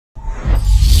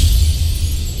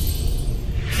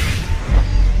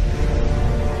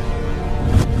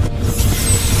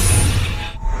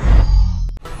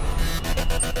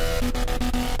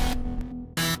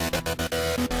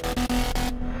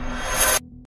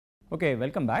Okay,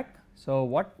 welcome back. So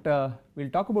what we will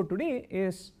talk about today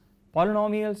is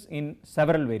polynomials in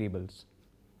several variables.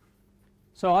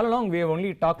 So all along we have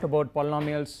only talked about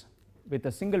polynomials with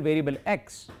a single variable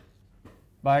x,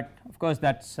 but of course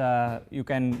that is you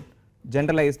can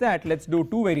generalize that. Let us do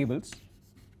two variables.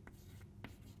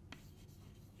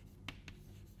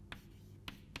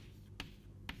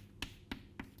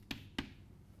 It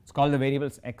is called the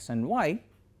variables x and y.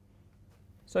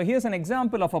 So here is an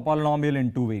example of a polynomial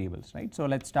in two variables, right. So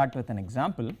let us start with an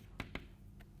example.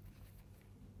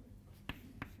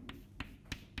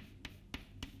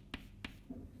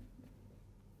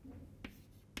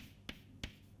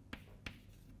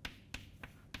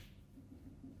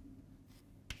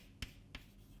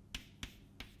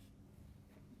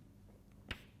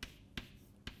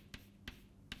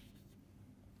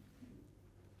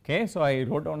 Okay, so I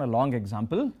wrote down a long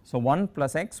example. So 1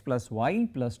 plus x plus y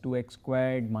plus 2x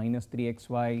squared minus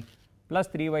 3xy plus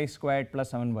 3y squared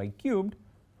plus 7y cubed.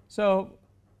 So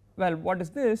well, what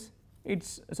is this?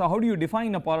 It's so how do you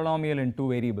define a polynomial in two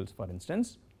variables, for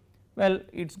instance? Well,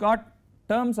 it's got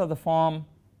terms of the form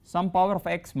some power of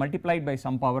x multiplied by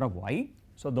some power of y.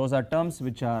 So those are terms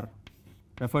which are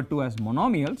referred to as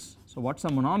monomials. So what's a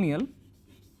monomial?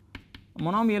 A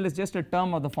monomial is just a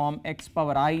term of the form x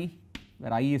power I,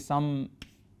 where I is some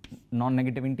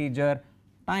non-negative integer,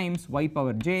 times y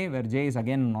power j, where j is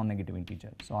again a non-negative integer.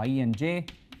 So I and j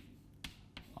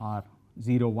are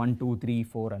 0, 1, 2, 3,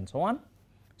 4 and so on.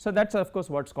 So that is of course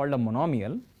what is called a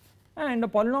monomial, and a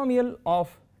polynomial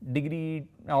of degree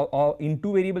in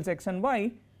two variables x and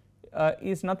y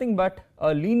is nothing but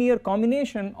a linear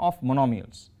combination of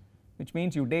monomials, which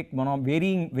means you take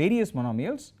various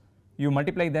monomials, you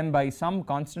multiply them by some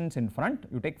constants in front,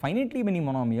 you take finitely many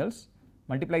monomials,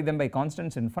 multiply them by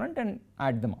constants in front and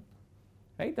add them up,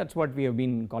 right. That is what we have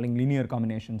been calling linear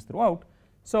combinations throughout.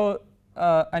 So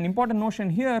an important notion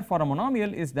here for a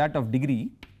monomial is that of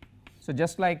degree. So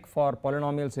just like for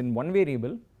polynomials in one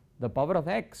variable, the power of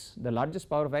x, the largest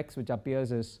power of x which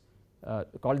appears is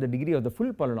called the degree of the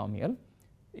full polynomial.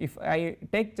 If I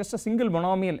take just a single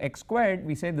monomial x squared,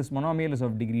 we say this monomial is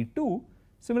of degree 2.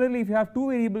 Similarly, if you have two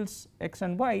variables x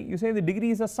and y, you say the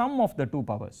degree is a sum of the two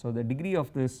powers. So the degree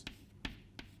of this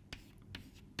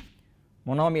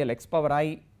monomial x power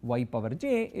I y power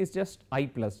j is just I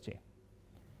plus j,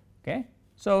 okay.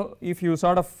 So if you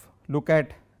sort of look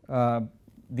at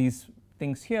these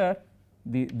things here,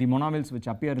 the monomials which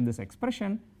appear in this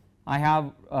expression, I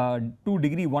have two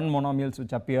degree 1 monomials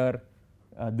which appear,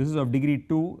 this is of degree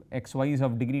 2, xy is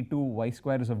of degree 2, y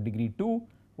square is of degree 2,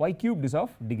 y cubed is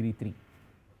of degree 3,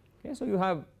 okay. So you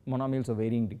have monomials of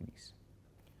varying degrees.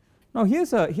 Now here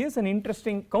is an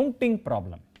interesting counting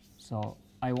problem. So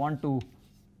I want to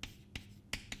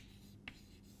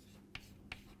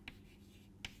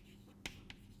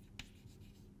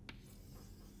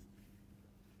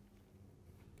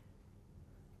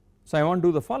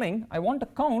do the following. I want to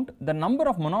count the number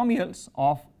of monomials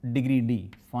of degree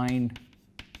d. Find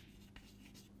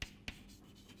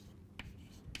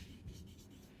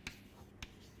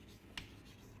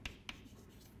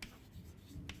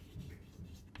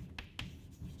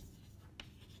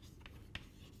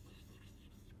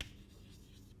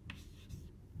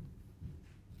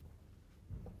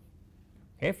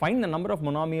find the number of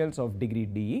monomials of degree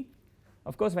d.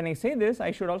 Of course when I say this,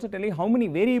 I should also tell you how many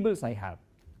variables I have,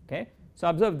 okay. So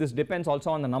observe, this depends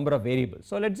also on the number of variables.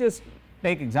 So let us just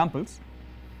take examples.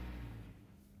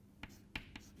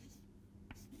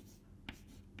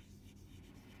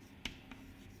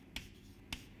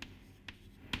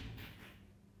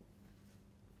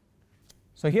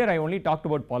 So here I only talked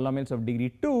about polynomials of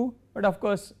degree 2, but of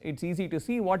course it is easy to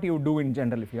see what you would do in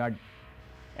general. If you had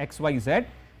x, y, z,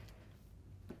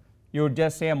 you would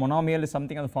just say a monomial is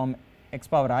something of the form x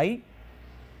power I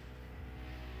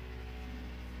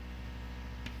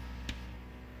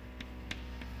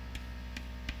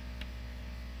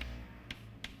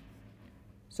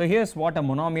so here is what a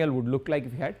monomial would look like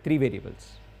if you had 3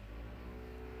 variables.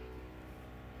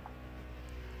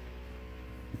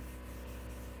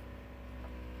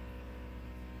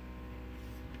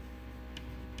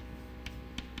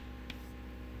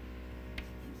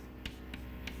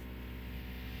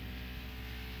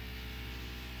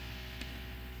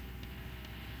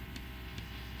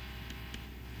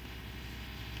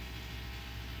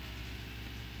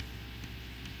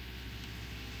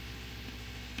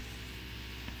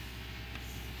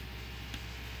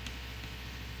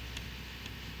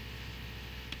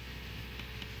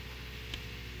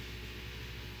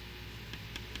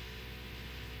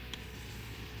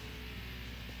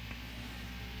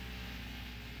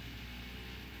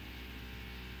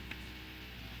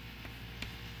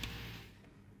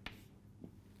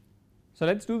 So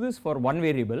let us do this for one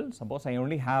variable. Suppose I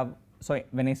only have, so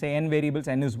when I say n variables,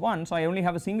 n is 1, so I only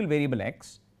have a single variable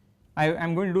x. I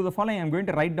am going to do the following. I am going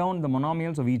to write down the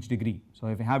monomials of each degree. So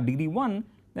if I have degree 1,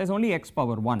 there is only x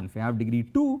power 1. If I have degree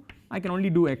 2, I can only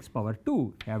do x power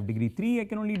 2. If I have degree 3, I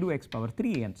can only do x power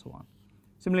 3, and so on.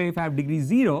 Similarly, if I have degree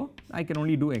 0, I can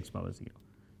only do x power 0.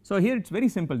 So here it is very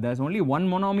simple. There is only one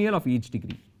monomial of each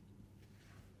degree,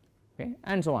 okay,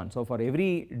 and so on. So for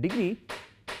every degree,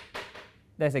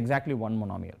 there is exactly one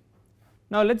monomial.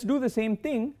 Now let us do the same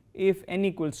thing if n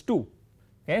equals 2.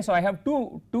 Okay, so I have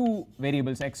two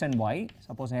variables x and y.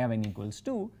 Suppose I have n equals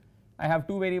 2. I have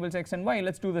two variables x and y.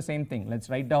 Let us do the same thing. Let us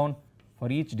write down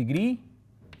for each degree,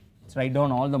 let us write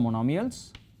down all the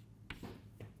monomials.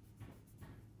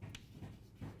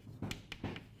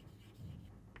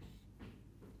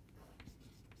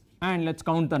 And let us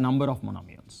count the number of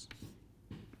monomials.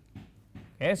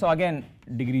 Okay, so again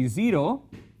degree 0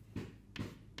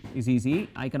 is easy.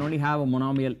 I can only have a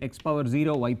monomial x power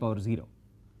 0, y power 0.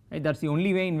 Right, that is the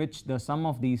only way in which the sum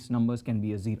of these numbers can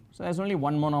be a 0. So there is only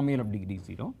one monomial of degree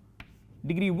 0.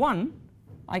 Degree 1,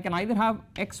 I can either have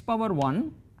x power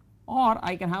 1 or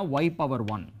I can have y power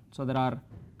 1. So there are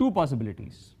two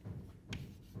possibilities.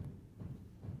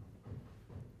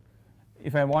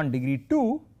 If I want degree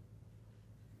 2,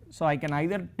 so I can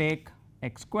either take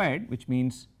x squared, which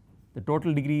means the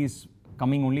total degree is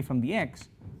coming only from the x,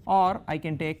 or I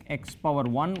can take x power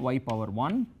 1, y power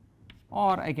 1,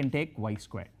 or I can take y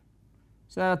squared.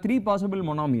 So there are three possible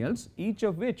monomials, each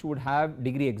of which would have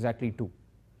degree exactly 2.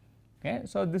 Okay,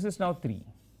 so this is now 3.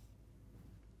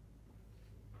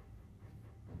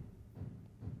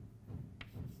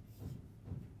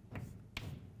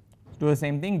 Let's do the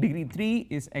same thing. Degree 3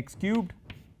 is x cubed,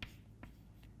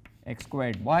 x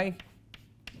squared y,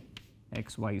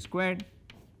 x y squared,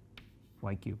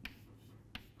 y cubed.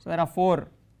 So there are four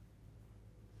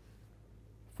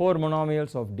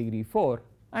monomials of degree 4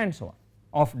 and so on,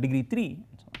 of degree 3 and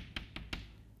so on.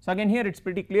 So again here it is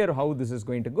pretty clear how this is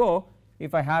going to go.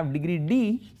 If I have degree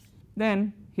d,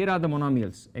 then here are the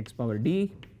monomials x power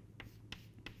d.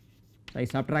 So I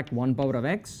subtract 1 power of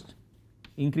x,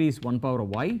 increase 1 power of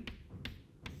y,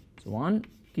 so on,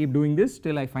 keep doing this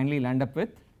till I finally land up with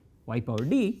y power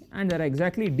d, and there are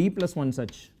exactly d plus 1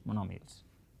 such monomials.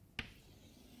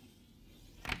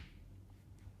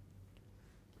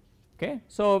 Okay,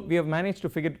 so we have managed to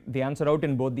figure the answer out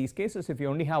in both these cases. If you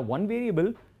only have one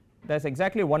variable, there is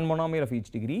exactly one monomial of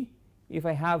each degree. If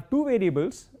I have two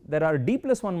variables, there are d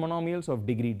plus 1 monomials of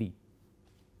degree d.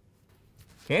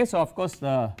 Okay, so of course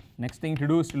the next thing to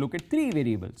do is to look at three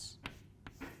variables.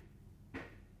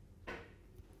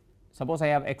 Suppose I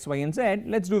have x, y and z.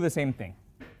 Let us do the same thing.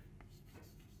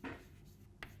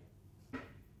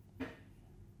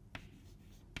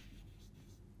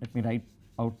 Let me write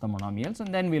out the monomials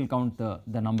and then we will count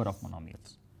the number of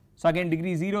monomials. So again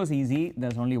degree 0 is easy, there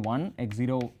is only one, x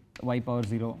 0, y power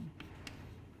 0.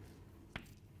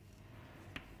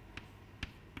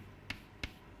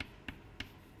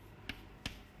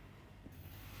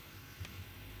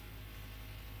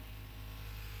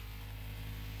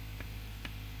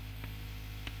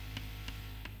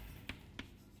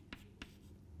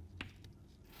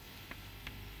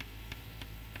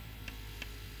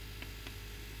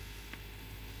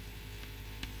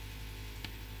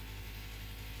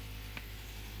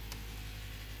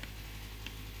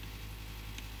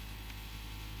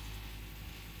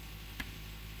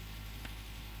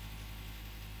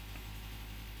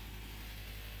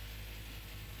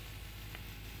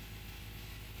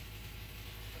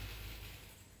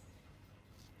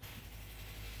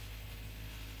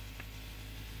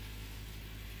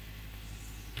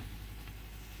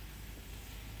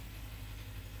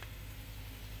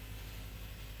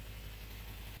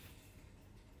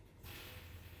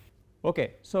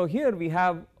 Okay, so here we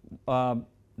have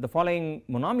the following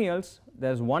monomials.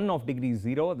 There is one of degree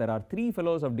 0, there are 3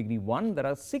 fellows of degree 1, there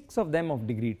are 6 of them of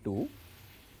degree 2.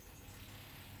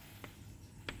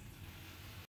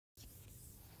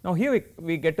 Now here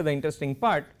we get to the interesting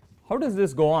part. How does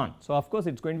this go on? So of course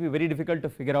it is going to be very difficult to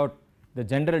figure out the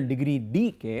general degree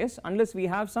d case unless we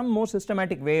have some more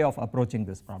systematic way of approaching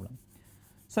this problem.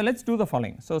 So let us do the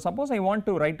following. So suppose I want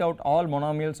to write out all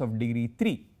monomials of degree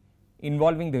 3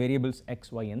 involving the variables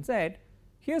x, y and z.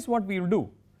 Here is what we will do.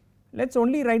 Let us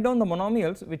only write down the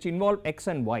monomials which involve x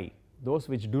and y, those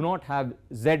which do not have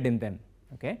z in them.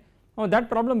 Okay. Now that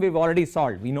problem we have already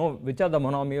solved. We know which are the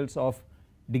monomials of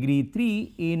degree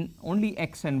 3 in only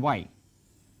x and y.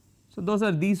 So those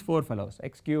are these 4 fellows,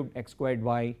 x cubed, x squared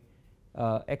y,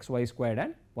 x y squared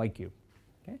and y cubed.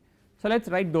 Okay. So let us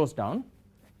write those down.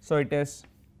 So it is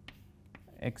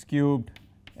x cubed,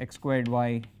 x squared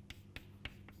y,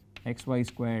 xy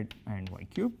squared and y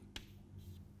cube.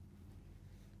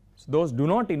 So, those do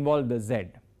not involve the z.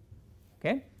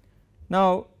 Okay.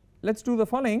 Now, let us do the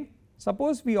following.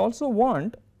 Suppose we also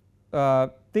want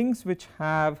things which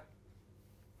have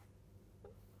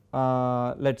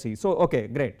let us see. So, okay,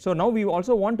 great. So, now we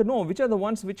also want to know which are the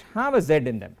ones which have a z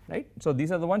in them, right. So,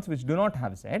 these are the ones which do not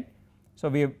have z. So,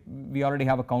 we already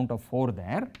have a count of 4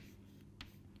 there,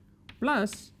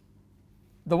 plus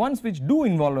the ones which do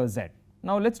involve a z.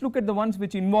 Now, let us look at the ones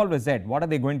which involve a z. What are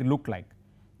they going to look like?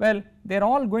 Well, they are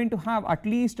all going to have at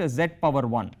least a z power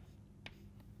 1,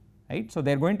 right. So,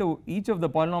 they are going to, each of the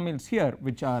polynomials here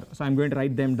which are, so I am going to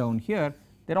write them down here,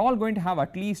 they are all going to have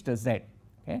at least a z.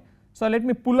 Okay. So, let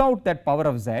me pull out that power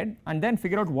of z and then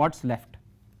figure out what is left.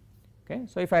 Okay.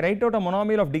 So, if I write out a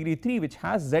monomial of degree 3 which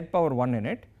has z power 1 in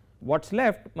it, what is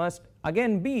left must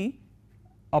again be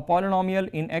a polynomial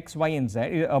in x, y and z,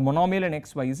 a monomial in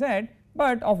x, y, z,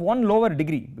 but of one lower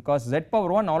degree, because z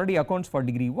power 1 already accounts for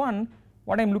degree 1.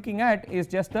 What I am looking at is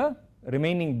just the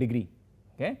remaining degree.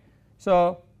 Okay.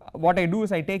 So, what I do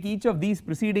is I take each of these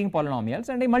preceding polynomials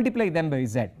and I multiply them by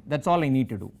z, that is all I need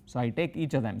to do. So, I take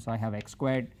each of them. So, I have x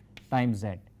squared times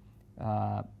z.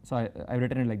 So, I have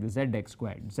written it like this, z x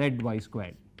squared, z y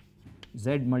squared,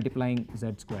 z multiplying z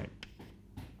squared,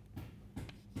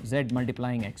 z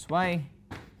multiplying xy,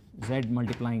 z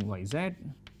multiplying yz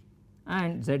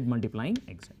and z multiplying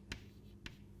xz.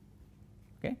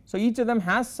 Okay. So, each of them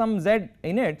has some z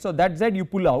in it. So, that z you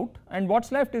pull out and what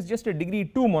is left is just a degree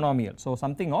 2 monomial. So,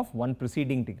 something of one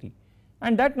preceding degree,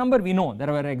 and that number we know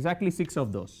there were exactly 6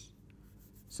 of those.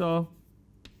 So,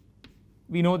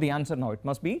 we know the answer now, it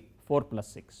must be 4 plus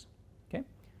 6. Okay.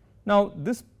 Now,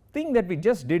 this thing that we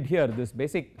just did here, this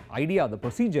basic idea, the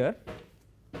procedure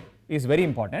is very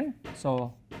important.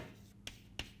 So,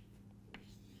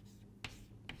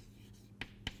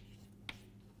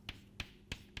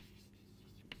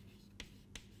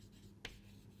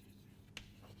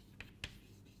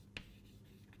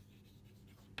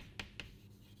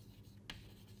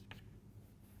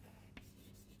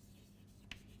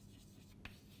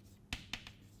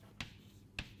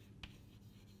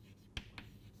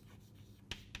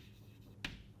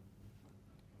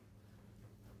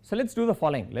 so, let us do the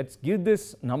following, let us give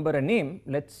this number a name,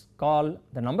 let us call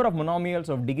the number of monomials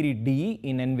of degree d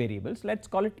in n variables, let us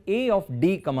call it a of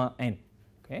d comma n.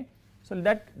 Okay. So,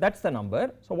 that is the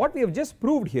number. So, what we have just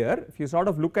proved here, if you sort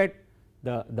of look at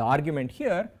the argument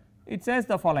here, it says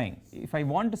the following, if I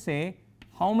want to say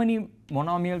how many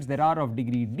monomials there are of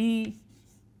degree d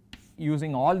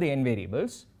using all the n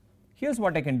variables, here is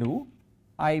what I can do,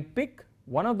 I pick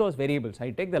one of those variables,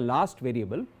 I take the last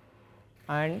variable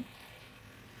and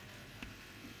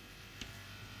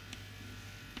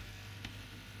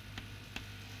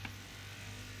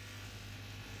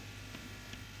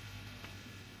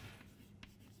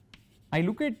I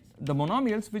look at the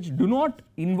monomials which do not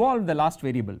involve the last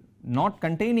variable, not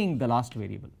containing the last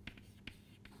variable.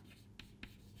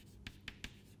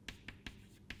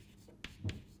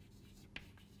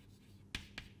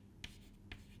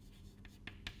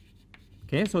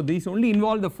 Okay, so these only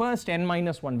involve the first n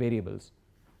minus 1 variables.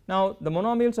 Now, the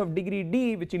monomials of degree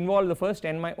d which involve the first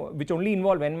which only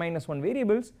involve n minus 1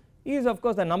 variables is of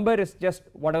course the number is just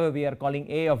whatever we are calling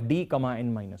a of d comma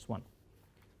n minus 1.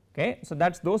 Okay. So,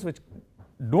 that is those which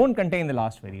do not contain the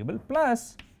last variable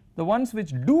plus the ones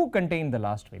which do contain the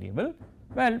last variable.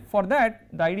 Well, for that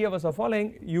the idea was the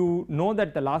following, you know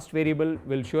that the last variable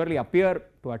will surely appear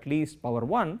to at least power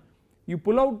 1, you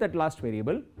pull out that last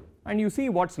variable and you see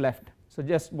what is left. So,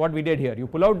 just what we did here, you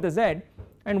pull out the z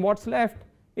and what is left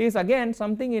is again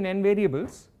something in n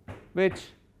variables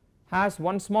which has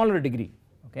one smaller degree.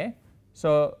 Okay.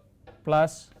 So,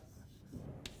 plus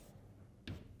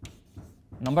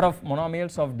number of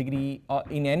monomials of degree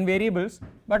in n variables,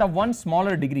 but of one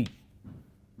smaller degree.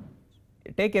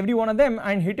 Take every one of them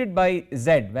and hit it by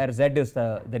z, where z is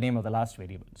the name of the last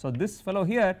variable. So, this fellow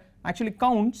here actually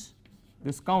counts,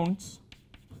 this counts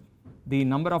the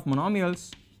number of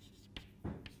monomials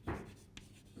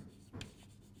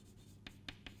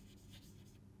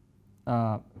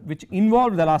which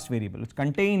involve the last variable, which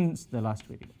contains the last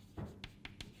variable.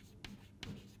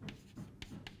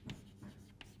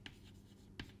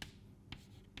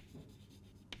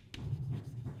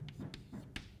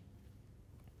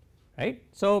 Right.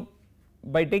 So,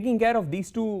 by taking care of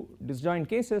these two disjoint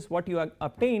cases, what you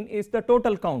obtain is the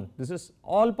total count. This is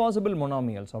all possible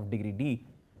monomials of degree d.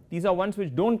 These are ones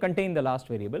which do not contain the last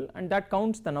variable, and that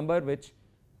counts the number which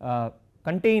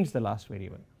contains the last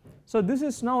variable. So, this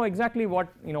is now exactly what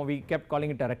we kept calling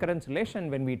it a recurrence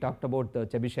relation when we talked about the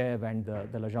Chebyshev and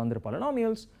the Legendre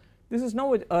polynomials. This is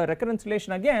now a recurrence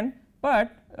relation again,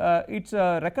 but it is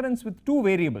a recurrence with 2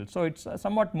 variables, so it is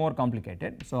somewhat more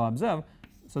complicated. So observe,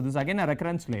 so this is again a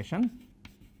recurrence relation.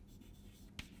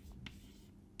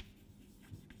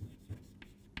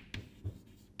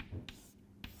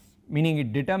 Meaning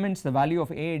it determines the value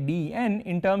of a d n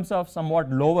in terms of somewhat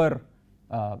lower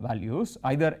values,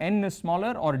 either n is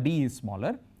smaller or d is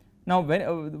smaller. Now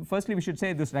when, firstly we should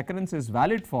say this recurrence is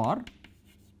valid for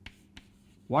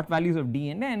what values of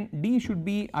d and n? D should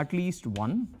be at least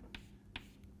 1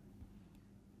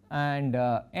 and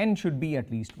n should be at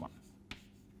least 1.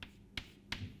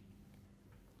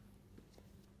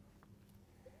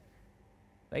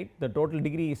 Right, the total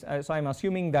degree is, so I am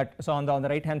assuming that, so on the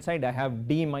right hand side I have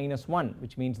d minus 1,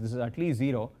 which means this is at least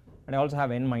 0, and I also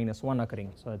have n minus 1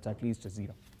 occurring, so it is at least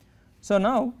 0. So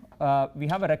now we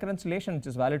have a recurrence relation which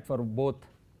is valid for both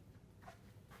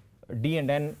d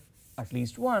and n at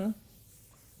least 1,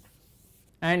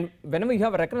 and whenever you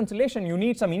have a recurrence relation you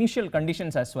need some initial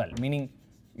conditions as well, meaning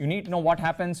you need to know what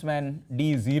happens when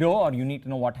d is 0, or you need to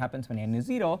know what happens when n is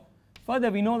 0.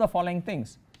 Further we know the following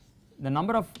things. The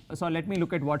number of, so let me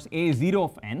look at what is a0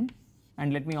 of n,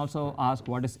 and let me also ask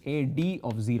what is a d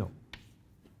of 0.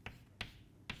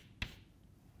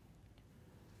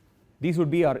 These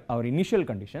would be our initial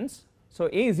conditions. So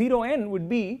a0n would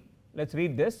be, let us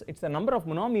read this, it is the number of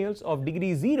monomials of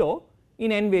degree 0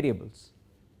 in n variables,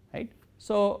 right.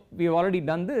 So we have already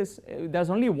done this, there is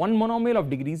only one monomial of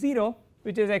degree 0,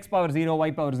 which is x power 0,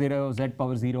 y power 0, z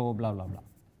power 0, blah blah blah,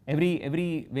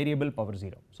 every variable power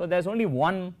 0. So there is only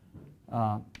one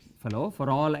fellow for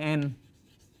all n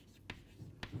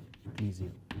d 0.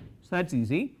 So that is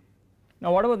easy.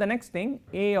 Now what about the next thing,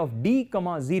 a of d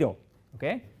comma 0,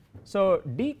 okay. So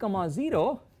d comma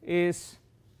 0 is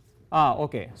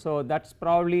okay, so that is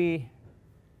probably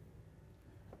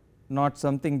not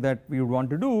something that we would want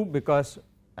to do, because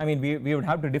I mean we would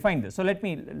have to define this. So let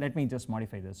me just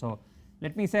modify this. So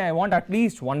let me say I want at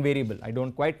least one variable, I do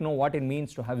not quite know what it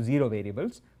means to have 0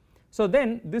 variables. So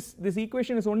then this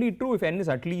equation is only true if n is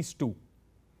at least 2,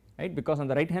 right, because on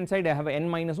the right hand side I have n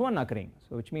minus 1 occurring,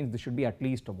 so which means this should be at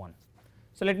least a 1.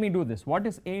 So let me do this. What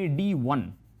is a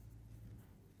d1?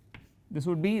 This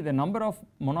would be the number of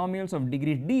monomials of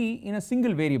degree d in a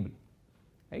single variable,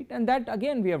 right, and that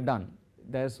again we have done.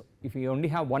 There is, if we only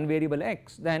have one variable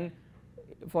x, then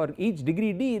for each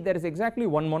degree d there is exactly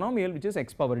one monomial which is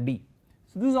x power d.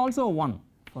 So this is also a 1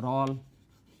 for all,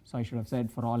 so I should have said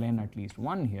for all n at least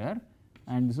 1 here,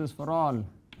 and this is for all,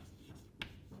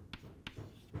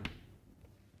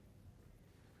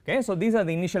 okay. So these are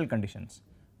the initial conditions.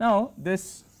 Now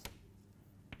this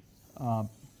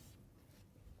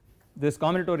this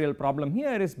combinatorial problem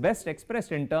here is best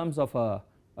expressed in terms of a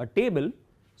table.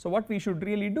 So what we should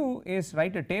really do is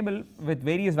write a table with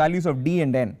various values of d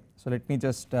and n. So let me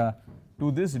just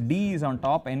do this. D is on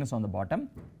top, n is on the bottom.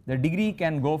 The degree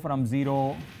can go from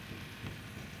 0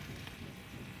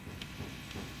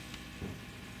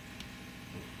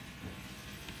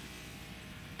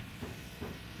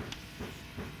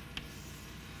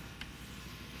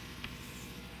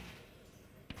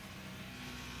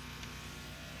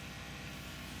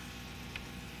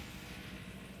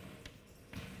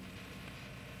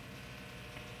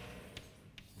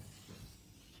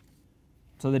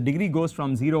 so the degree goes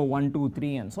from 0, 1, 2,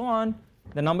 3 and so on.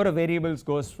 The number of variables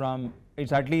goes from, it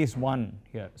is at least 1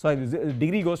 here. So the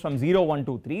degree goes from 0, 1,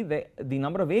 2, 3, the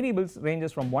number of variables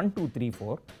ranges from 1, 2, 3,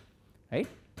 4, right.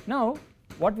 Now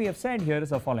what we have said here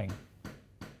is the following.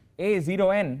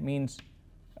 A0n means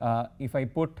if I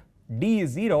put d is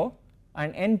 0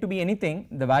 and n to be anything,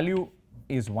 the value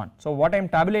is 1. So what I am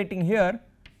tabulating here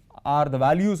are the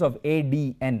values of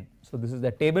adn. So this is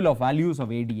the table of values of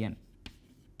adn.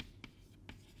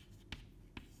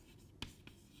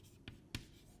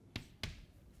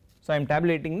 So I am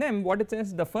tabulating them. What it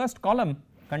says, the first column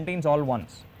contains all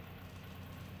 1s.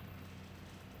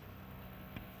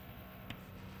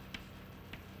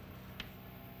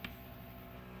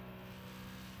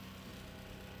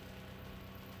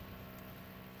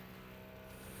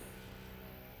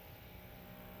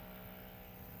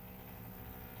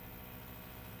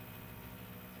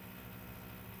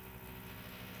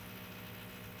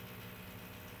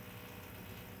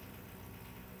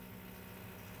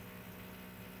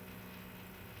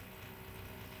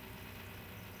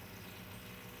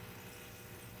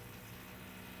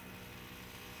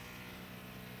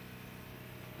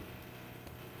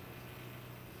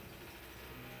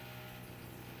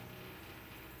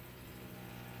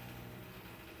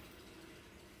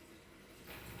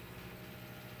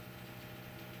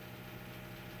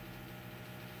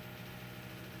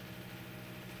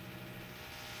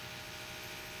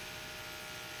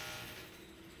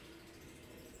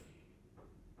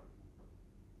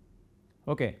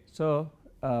 Okay, so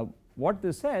what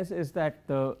this says is that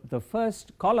the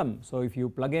first column, so if you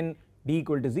plug in d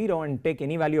equal to 0 and take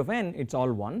any value of n, it is all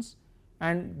 1s,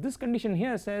 and this condition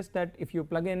here says that if you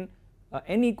plug in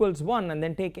n equals 1 and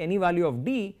then take any value of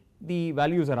d, the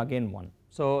values are again 1.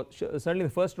 So certainly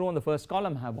the first row and the first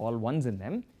column have all 1s in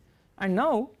them, and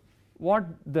now what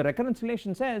the recurrence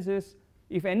relation says is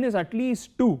if n is at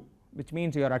least 2, which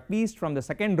means you are at least from the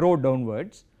second row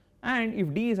downwards, and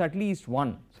if d is at least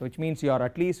 1, so which means you are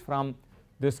at least from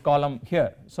this column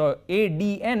here. So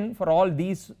ADN for all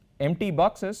these empty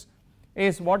boxes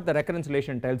is what the recurrence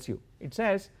relation tells you. It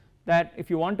says that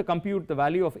if you want to compute the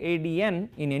value of ADN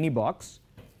in any box,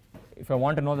 if I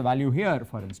want to know the value here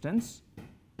for instance,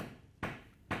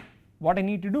 what I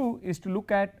need to do is to look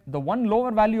at the one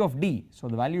lower value of d. So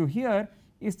the value here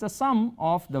is the sum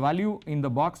of the value in the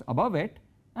box above it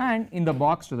and in the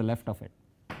box to the left of it.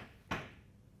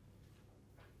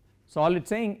 So all it is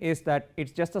saying is that it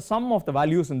is just the sum of the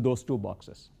values in those two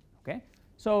boxes. Okay.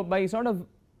 So by sort of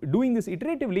doing this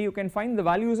iteratively, you can find the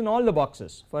values in all the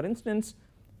boxes. For instance,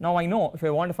 now I know if I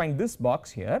want to find this box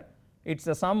here, it is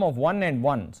the sum of 1 and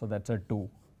 1, so that is a 2.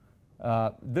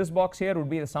 This box here would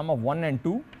be the sum of 1 and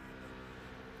 2.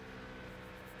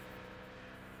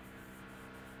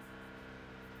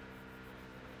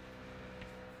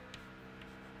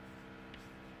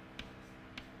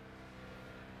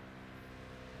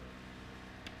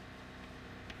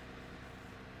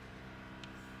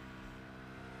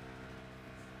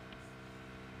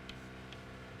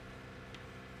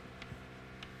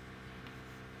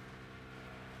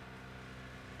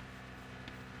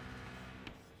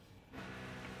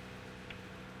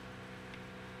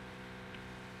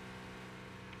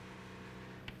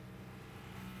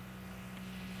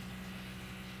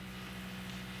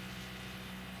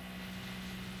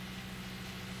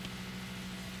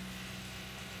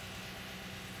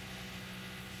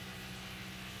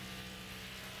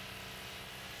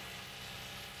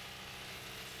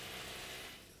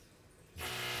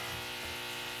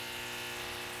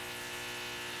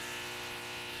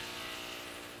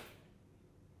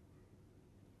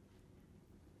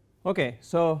 Okay,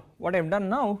 so what I have done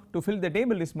now to fill the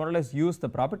table is more or less use the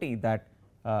property that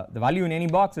the value in any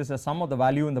box is a sum of the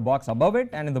value in the box above it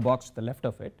and in the box to the left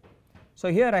of it. So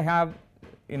here I have,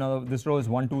 you know, this row is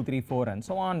 1 2 3 4 and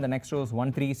so on, the next row is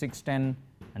 1 3 6 10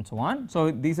 and so on.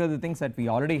 So these are the things that we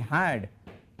already had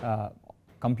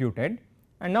computed,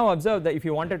 and now observe that if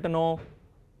you wanted to know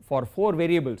for 4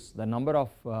 variables the number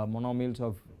of monomials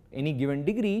of any given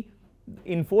degree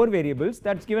in 4 variables,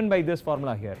 that is given by this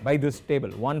formula here, by this table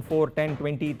 1 4 10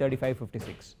 20 35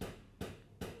 56.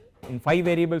 In 5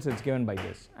 variables it is given by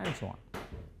this and so on.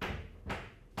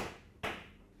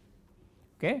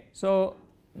 Okay, so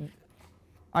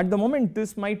at the moment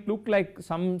this might look like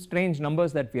some strange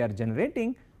numbers that we are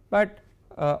generating, but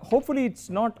hopefully it is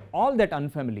not all that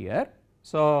unfamiliar.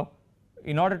 So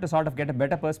in order to sort of get a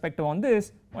better perspective on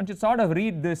this, one should sort of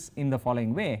read this in the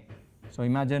following way. So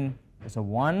imagine there is a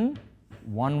 1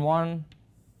 1 1,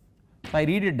 so I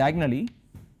read it diagonally,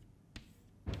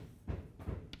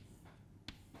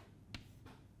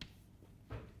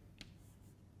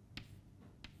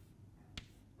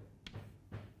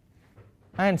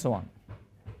 and so on.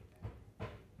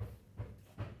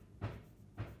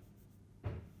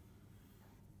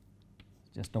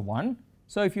 Just a 1.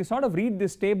 So if you sort of read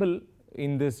this table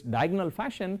in this diagonal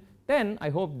fashion, then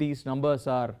I hope these numbers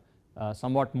are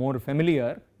somewhat more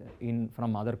familiar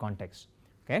from other contexts.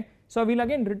 Okay. So we will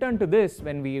again return to this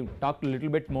when we talk a little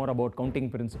bit more about counting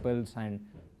principles, and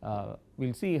we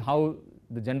will see how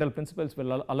the general principles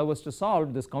will allow us to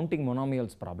solve this counting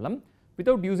monomials problem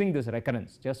without using this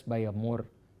recurrence, just by a more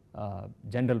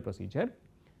general procedure.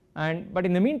 But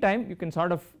in the meantime you can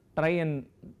sort of try and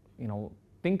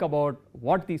think about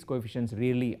what these coefficients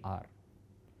really are.